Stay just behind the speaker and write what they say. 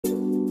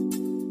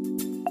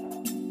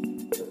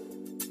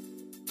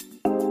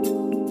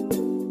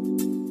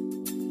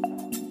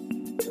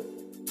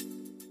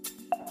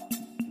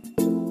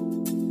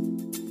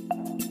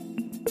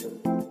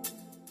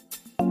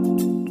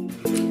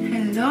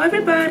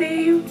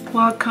everybody,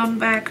 welcome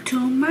back to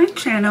my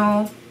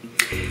channel.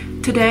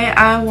 Today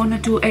I want to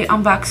do a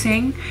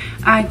unboxing.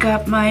 I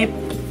got my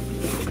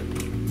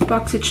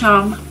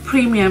Boxycharm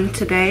Premium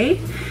today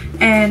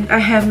and I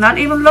have not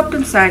even looked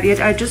inside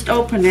yet. I just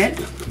opened it.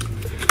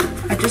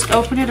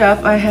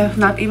 Up. I have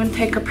not even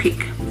taken a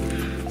peek.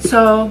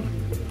 So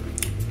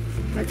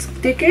let's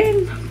dig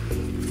in.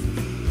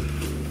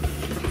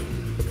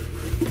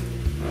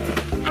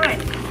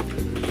 Alright,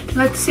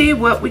 let's see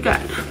what we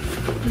got.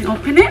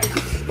 Open it.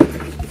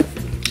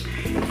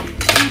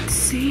 Let's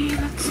see.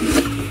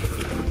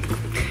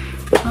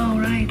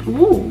 Alright,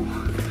 ooh.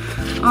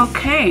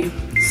 Okay,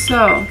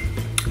 so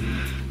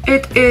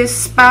it is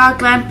spa,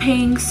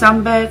 glamping,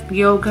 sunbed,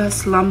 yoga,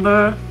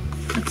 slumber.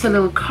 It's a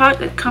little card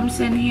that comes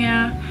in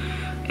here.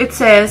 It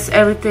says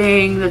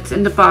everything that's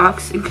in the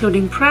box,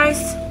 including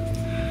price.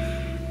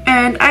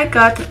 And I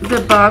got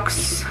the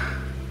box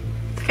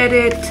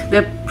edit,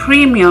 the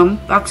premium,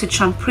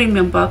 Boxycharm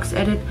Premium box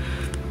edit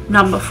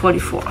number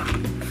 44.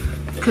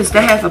 Because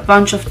they have a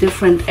bunch of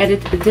different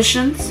edit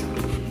editions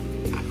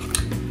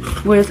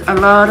with a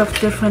lot of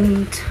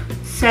different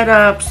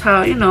setups,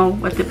 how, you know,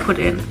 what they put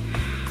in.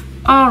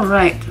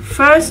 Alright,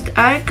 first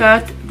I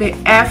got the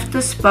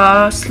After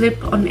Spa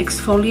Slip-On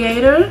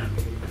Exfoliator.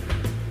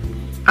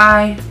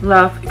 I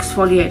love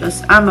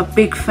exfoliators. I'm a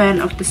big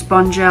fan of the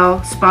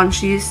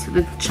sponges,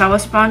 the shower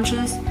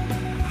sponges.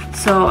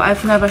 So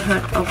I've never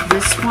heard of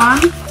this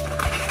one.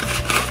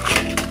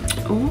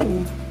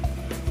 Ooh.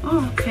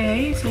 Oh,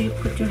 okay, so you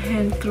put your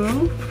hand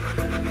through.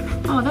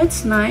 Oh,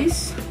 that's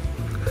nice.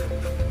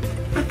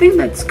 I think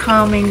that's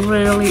coming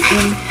really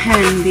in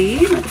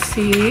handy. Let's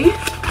see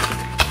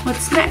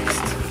what's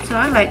next. So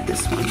I like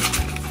this one.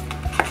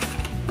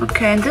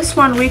 Okay, and this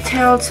one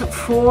retails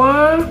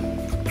for,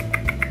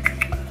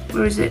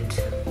 where is it?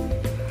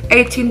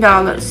 $18.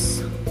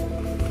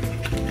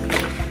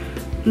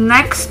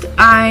 Next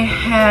I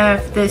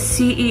have the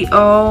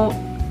CEO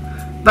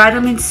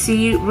Vitamin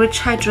C Rich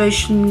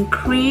Hydration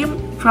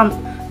Cream from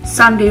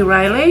Sunday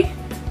Riley.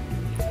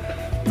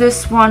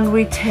 This one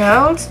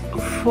retails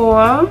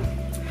for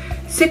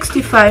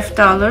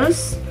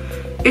 $65.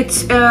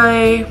 It's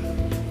a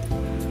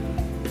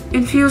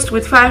infused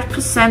with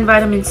 5%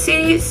 vitamin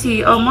C.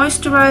 CEO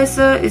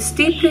moisturizer is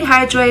deeply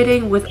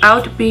hydrating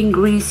without being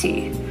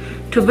greasy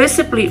to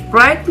visibly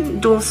brighten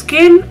dull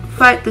skin,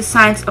 fight the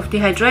signs of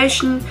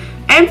dehydration,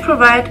 and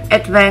provide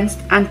advanced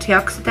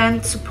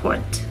antioxidant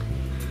support.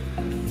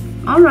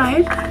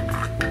 Alright.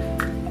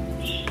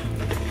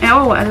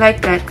 Oh, I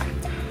like that.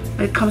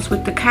 It comes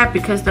with the cap,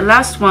 because the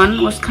last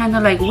one was kind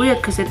of like weird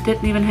because it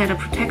didn't even have a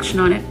protection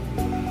on it.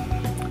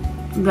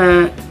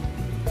 The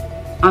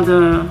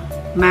other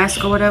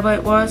mask or whatever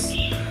it was.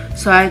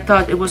 So I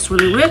thought it was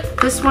really weird.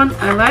 This one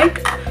I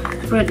like.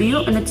 Brand new,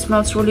 and it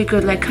smells really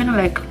good, like kind of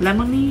like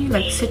lemony,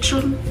 like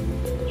citron.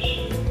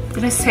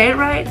 Did I say it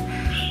right?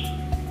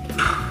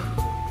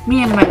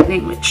 Me and my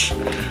language.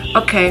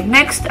 Okay,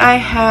 next I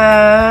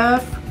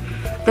have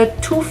the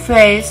Too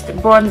Faced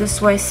Born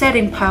This Way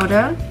setting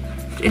powder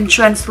in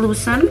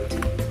translucent.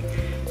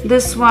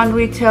 This one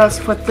retails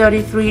for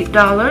 $33.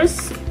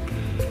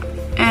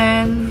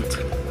 And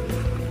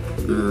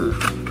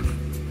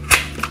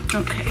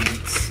okay,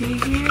 let's see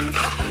here.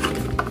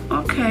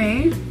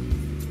 Okay,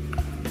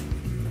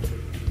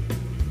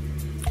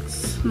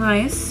 it's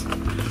nice.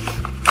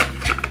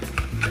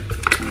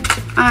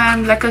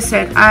 And like I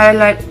said, I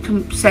like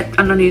to set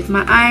underneath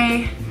my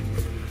eye,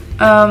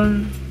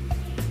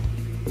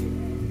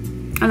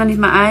 underneath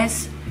my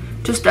eyes,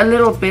 just a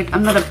little bit.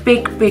 I'm not a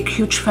big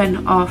huge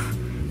fan of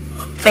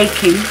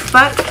baking,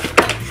 but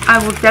I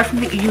will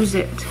definitely use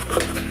it.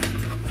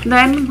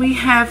 Then we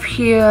have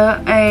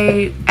here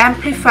a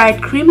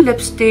amplified cream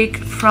lipstick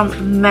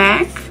from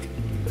MAC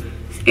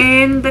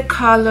in the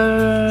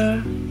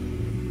color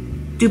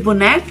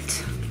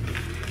Dubonnet.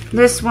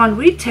 This one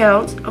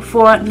retails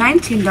for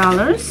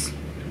 $19.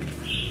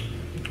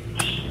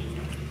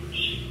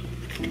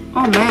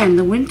 Oh man,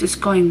 the wind is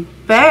going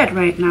bad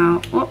right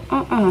now.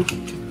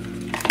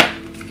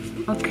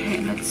 Okay,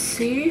 let's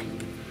see.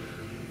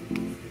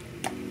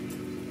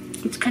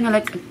 It's kind of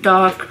like a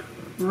dark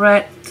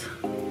red.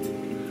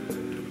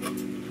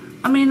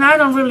 I mean, I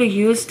don't really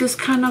use this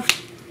kind of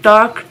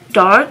dark.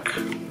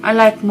 I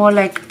like more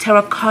like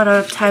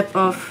terracotta type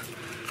of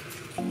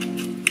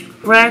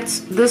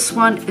reds. This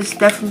one is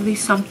definitely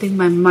something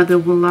my mother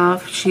will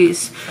love. She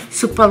is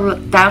super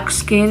dark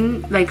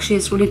skin, like she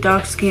is really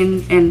dark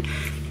skin, and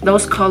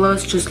those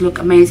colors just look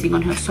amazing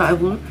on her. So I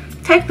will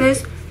take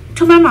this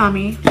to my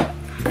mommy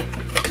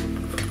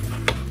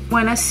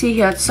when I see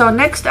her. So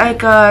next I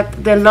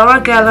got the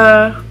Laura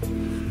Geller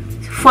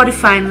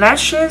Fortifying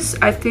Lashes.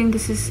 I think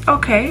this is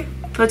okay.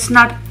 So it's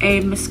not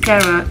a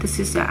mascara, this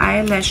is an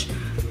eyelash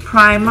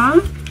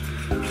primer,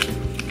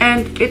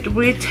 and it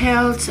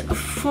retails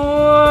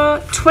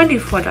for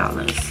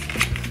 $24.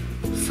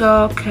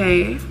 So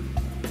okay,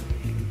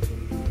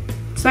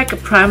 it's like a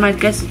primer. I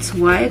guess it's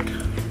white.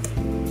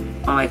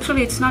 Oh,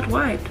 actually it's not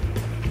white,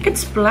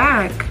 it's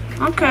black.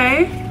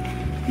 Okay,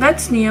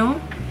 that's new.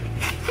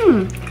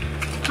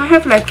 I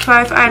have like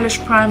 5 eyelash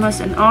primers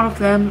and all of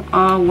them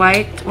are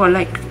white or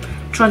like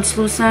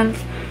translucent.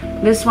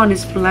 This one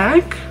is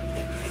black.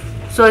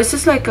 So it's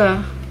just like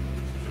a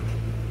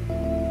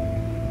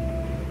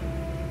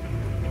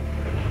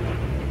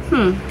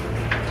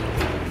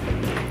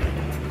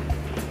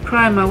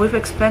primer with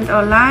expand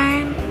our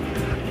line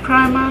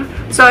primer.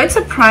 So it's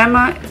a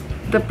primer,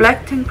 the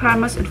black tint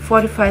primers in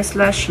 45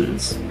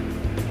 sessions.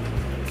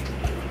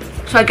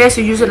 So I guess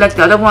you use it like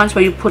the other ones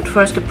where you put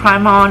first the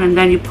primer on and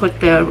then you put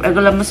the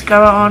regular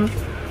mascara on.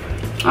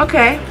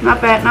 Okay,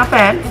 not bad, not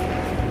bad.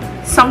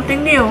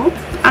 Something new.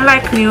 I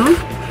like new.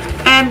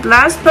 And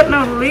last but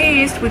not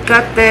least, we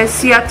got the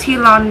CRT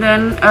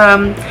London,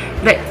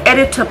 the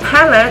editor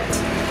palette.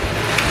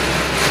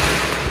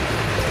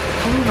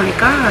 Oh my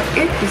god,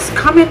 it is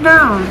coming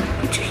down.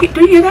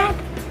 Do you hear that?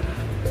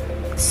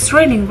 It's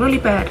raining really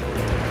bad.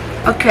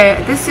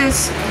 Okay, this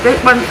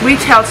one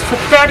retails for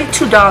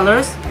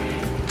 $32.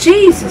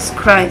 Jesus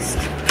Christ.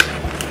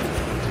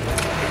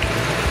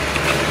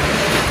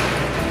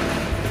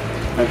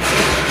 That's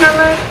the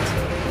palette.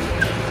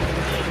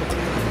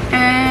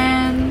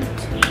 And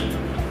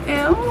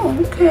oh,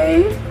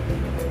 okay.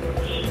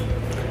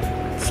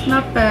 It's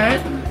not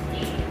bad.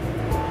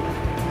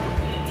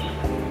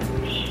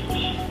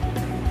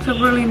 It's a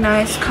really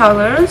nice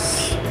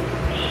colors.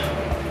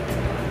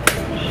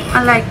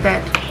 I like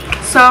that.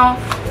 So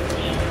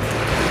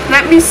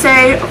let me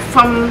say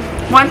from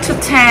 1 to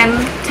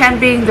 10, 10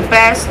 being the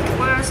best,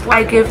 worst,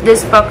 I give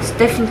this box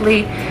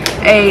definitely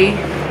a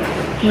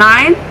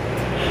 9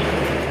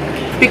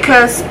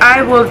 because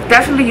I will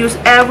definitely use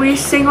every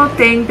single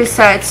thing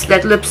besides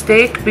that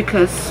lipstick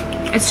because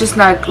it's just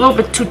like a little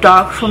bit too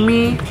dark for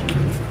me.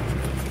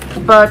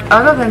 But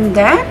other than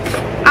that,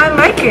 I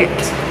like it.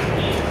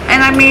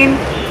 And I mean,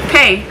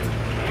 hey,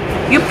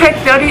 you paid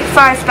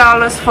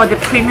 $35 for the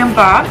premium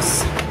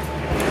box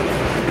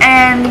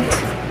and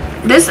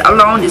this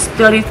alone is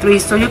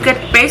 $33, so you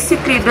get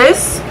basically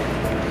this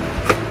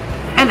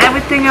and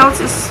everything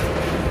else is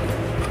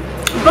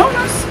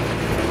bonus.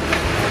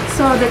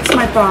 So that's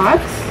my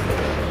box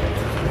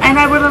and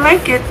I really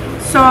like it,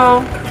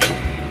 so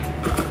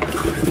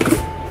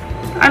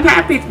I'm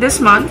happy this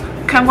month.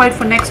 Can't wait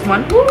for next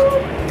month.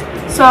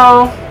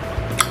 So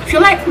if you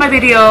like my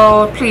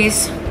video,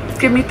 please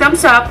give me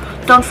thumbs up.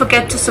 Don't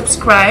forget to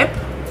subscribe.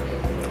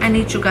 I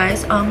need you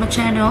guys on my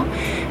channel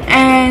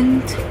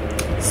and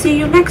see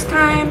you next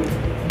time.